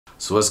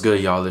So what's good,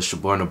 y'all? It's your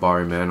boy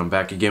Nabari, man. I'm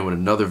back again with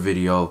another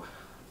video.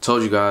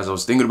 Told you guys I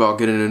was thinking about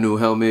getting a new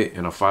helmet,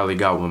 and I finally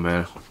got one,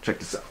 man. Check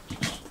this out.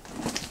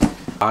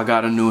 I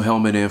got a new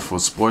helmet in from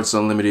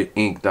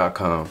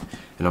sportsunlimitedinc.com,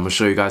 and I'm gonna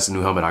show you guys the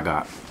new helmet I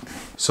got.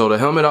 So the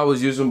helmet I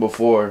was using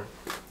before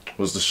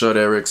was the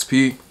Ridell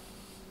XP.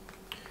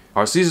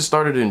 Our season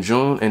started in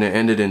June and it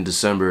ended in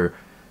December,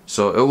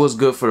 so it was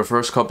good for the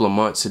first couple of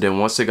months. And then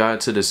once it got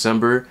into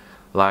December,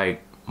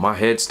 like, my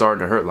head started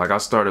to hurt. Like, I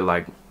started,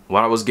 like,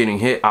 when I was getting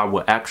hit, I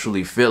would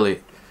actually feel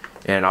it.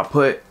 And I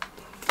put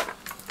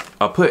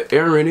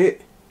air in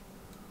it,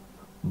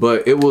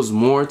 but it was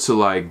more to,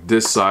 like,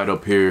 this side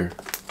up here.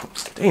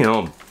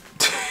 Damn.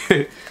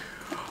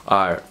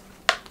 Alright,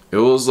 it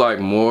was like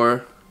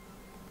more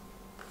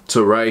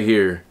to right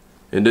here,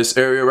 in this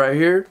area right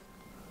here.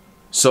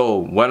 So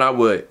when I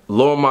would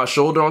lower my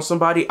shoulder on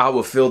somebody, I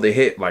would feel the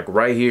hit, like,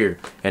 right here,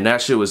 and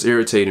that shit was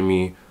irritating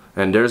me.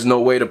 And there's no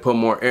way to put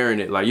more air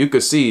in it. Like, you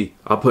could see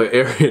I put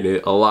air in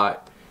it a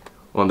lot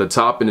on the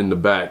top and in the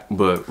back,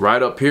 but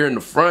right up here in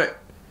the front,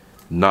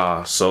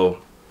 nah. So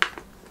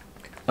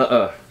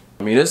I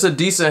mean, it's a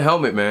decent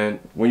helmet,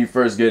 man, when you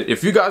first get it.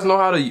 If you guys know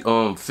how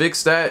to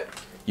fix that,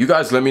 you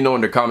guys let me know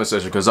in the comment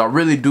section, because I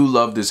really do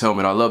love this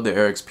helmet. I love the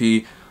Air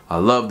XP. I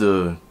love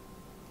the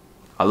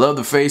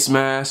face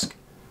mask.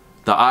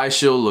 The eye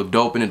shield looked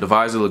dope in it. The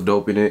visor looked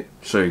dope in it.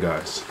 Show you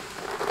guys.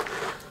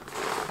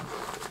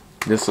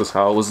 This was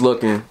how it was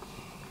looking.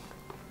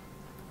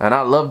 And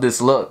I love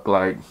this look.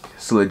 Like,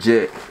 it's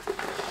legit.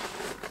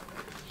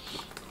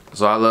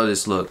 So I love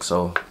this look.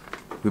 So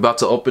we about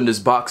to open this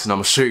box, and I'm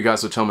gonna show you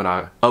guys what helmet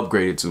I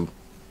upgraded to.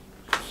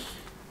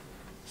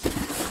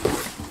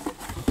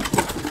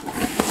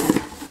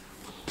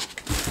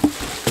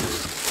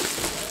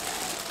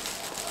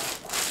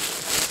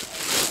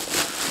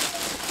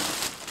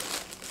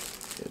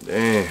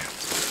 Damn.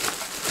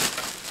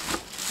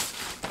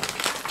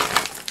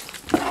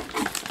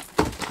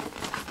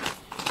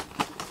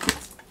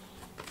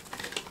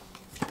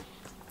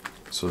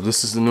 So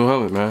this is the new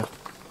helmet, man.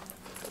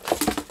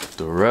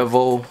 The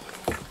Ridell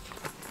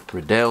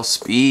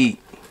Speed.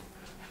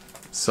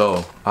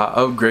 So I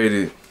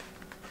upgraded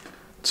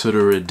to the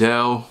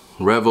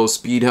Ridell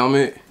Speed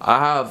helmet. I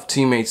have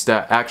teammates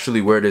that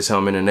actually wear this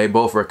helmet, and they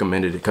both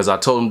recommended it because I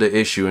told them the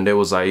issue, and they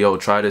was like, yo,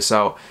 try this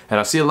out.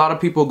 And I see a lot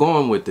of people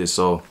going with this,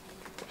 so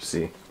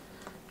see,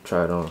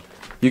 try it on.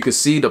 You can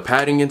see the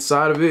padding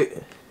inside of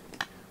it.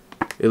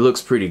 It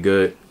looks pretty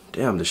good.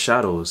 Damn, the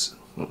shadows.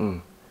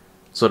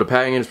 So the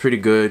padding is pretty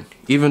good.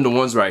 Even the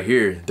ones right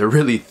here, they're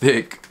really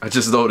thick. I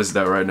just noticed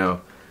that right now.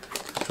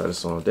 Try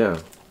this on. Damn.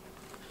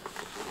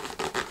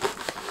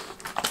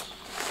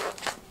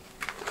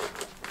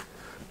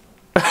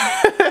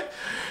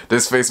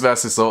 This face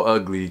mask is so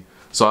ugly,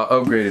 so I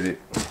upgraded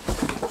it.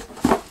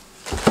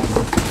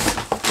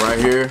 Right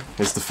here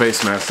is the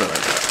face mask that I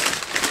got.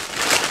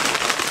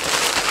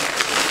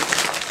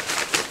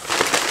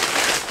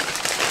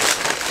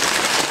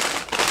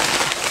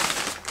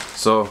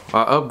 So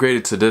I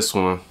upgraded to this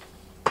one.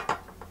 I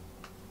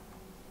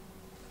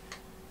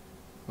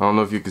don't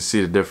know if you can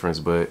see the difference,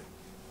 but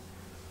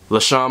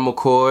LaShawn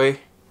McCoy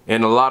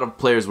and a lot of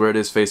players wear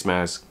this face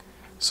mask.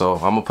 So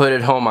I'm gonna put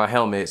it on my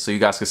helmet so you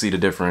guys can see the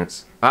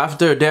difference.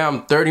 After a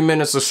damn 30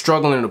 minutes of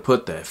struggling to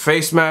put that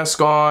face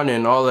mask on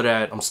and all of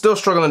that, I'm still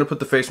struggling to put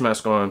the face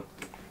mask on.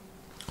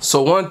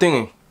 So one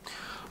thing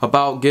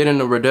about getting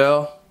the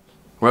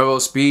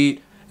Ridell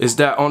Speed is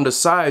that on the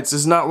sides,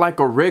 it's not like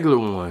a regular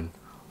one.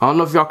 I don't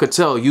know if y'all could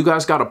tell. You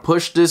guys gotta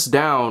push this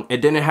down,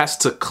 and then it has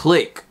to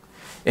click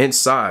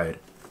inside.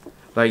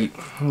 Like,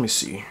 let me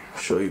see,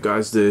 show you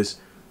guys this.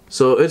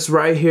 So it's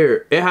right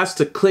here. It has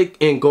to click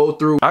and go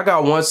through. I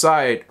got one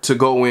side to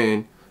go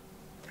in.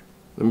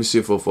 Let me see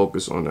if we'll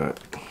focus on that.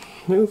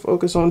 Let me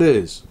focus on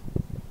this.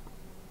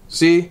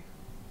 See?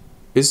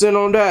 It's in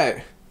on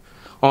that.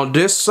 On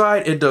this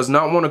side, it does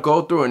not want to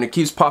go through, and it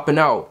keeps popping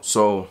out.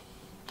 So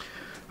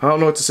I don't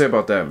know what to say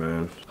about that,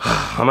 man.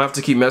 I'm gonna have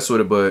to keep messing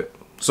with it, but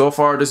so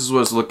far this is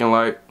what it's looking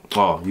like.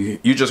 Oh,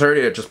 you just heard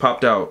it. It just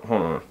popped out.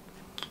 Hold on.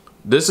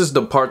 This is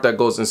the part that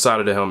goes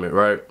inside of the helmet,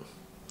 right?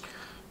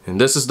 And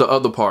this is the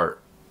other part.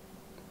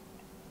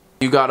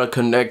 You gotta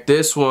connect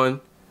this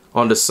one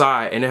on the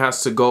side, and it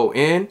has to go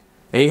in,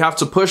 and you have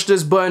to push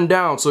this button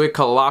down so it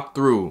can lock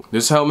through.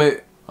 This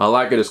helmet, I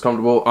like it. It's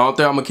comfortable. I don't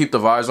think I'm gonna keep the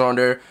visor on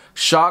there.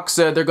 Shock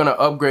said they're gonna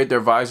upgrade their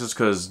visors,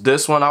 because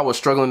this one, I was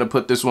struggling to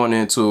put this one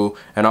into,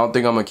 and I don't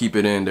think I'm gonna keep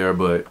it in there,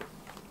 but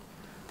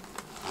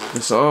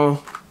it's on.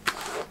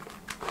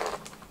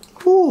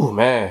 Ooh,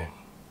 man.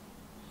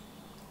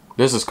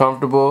 This is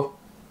comfortable.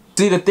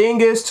 See, the thing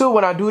is too,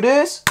 when I do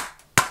this,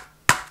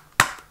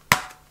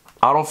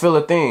 I don't feel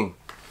a thing.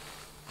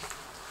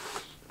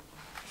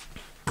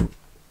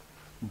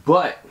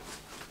 But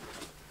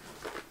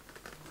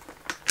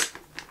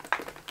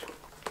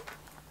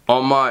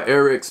on my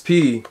Air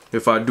XP,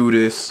 if I do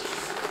this,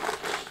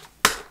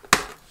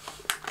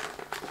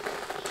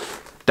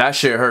 that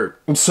shit hurt.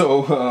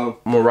 So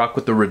I'm gonna rock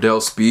with the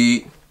Ridell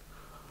Speed.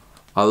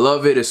 I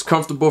love it. It's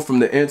comfortable from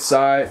the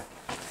inside.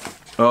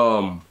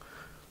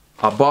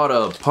 I bought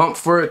a pump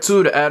for it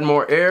too to add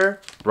more air.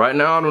 Right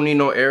now, I don't need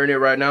no air in it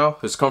right now.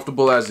 It's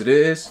comfortable as it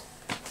is.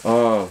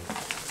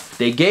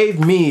 They gave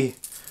me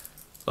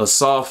a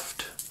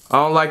soft, I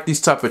don't like these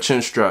type of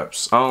chin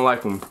straps. I don't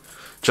like them.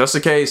 Just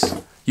in case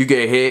you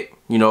get hit,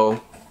 you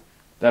know,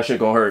 that shit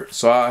gonna hurt.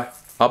 So I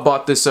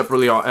bought this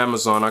separately on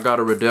Amazon. I got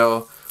a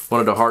Ridell, one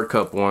of the hard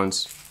cup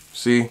ones.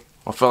 See,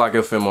 I feel like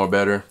it'll fit more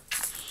better.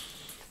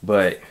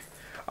 But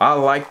I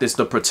like this.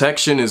 The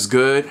protection is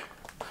good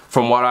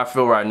from what I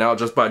feel right now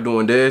just by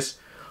doing this.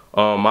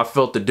 I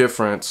felt the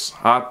difference.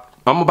 I'm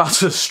about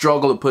to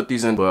struggle to put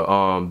these in,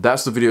 but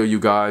that's the video, you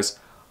guys.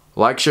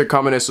 Like, share,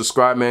 comment, and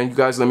subscribe, man. You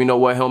guys let me know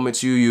what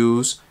helmets you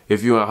use.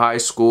 If you're in high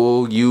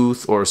school,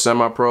 youth, or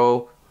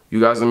semi-pro, you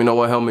guys let me know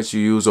what helmets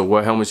you use or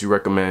what helmets you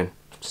recommend.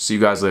 See you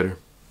guys later.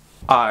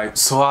 Alright,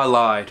 so I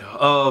lied.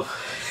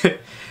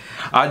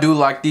 I do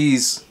like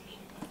these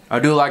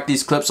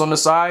clips on the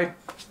side.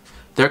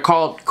 They're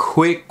called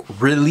quick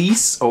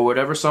release or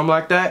whatever, something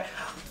like that.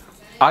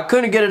 I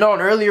couldn't get it on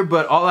earlier,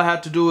 but all I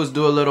had to do was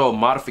do a little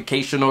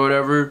modification or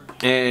whatever,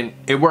 and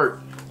it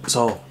worked.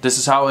 So this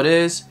is how it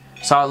is.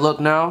 It's how I look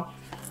now.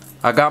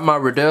 I got my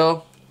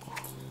Ridell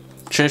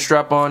chin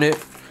strap on it.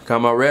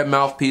 Got my red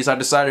mouthpiece. I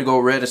decided to go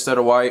red instead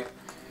of white.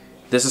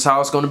 This is how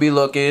it's gonna be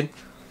looking.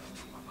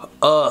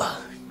 I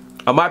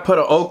might put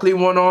an Oakley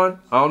one on.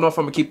 I don't know if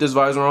I'm gonna keep this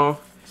visor on.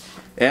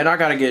 And I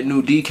gotta get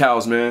new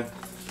decals, man.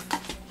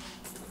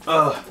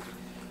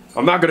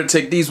 I'm not gonna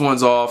take these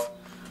ones off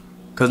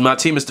because my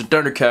team is the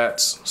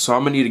Thundercats, so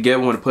I'm gonna need to get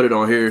one to put it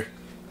on here.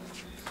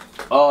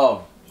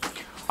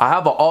 I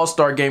have an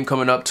all-star game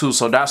coming up too,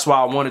 so that's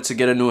why I wanted to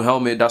get a new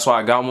helmet. That's why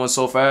I got one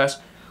so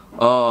fast.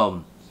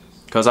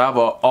 Because I have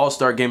an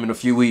all-star game in a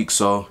few weeks,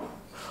 so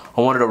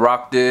I wanted to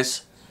rock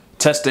this,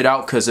 test it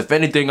out, because if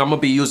anything, I'm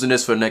gonna be using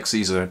this for next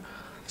season.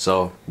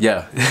 So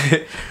yeah.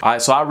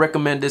 Alright, so I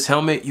recommend this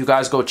helmet. You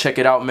guys go check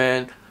it out,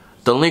 man.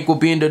 The link will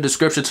be in the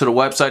description to the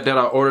website that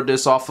I ordered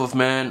this off of,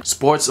 man.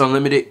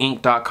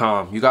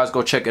 sportsunlimitedinc.com. You guys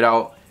go check it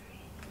out.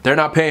 They're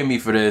not paying me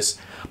for this,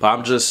 but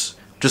I'm just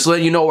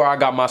letting you know where I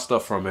got my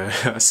stuff from,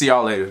 man. See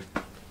y'all later.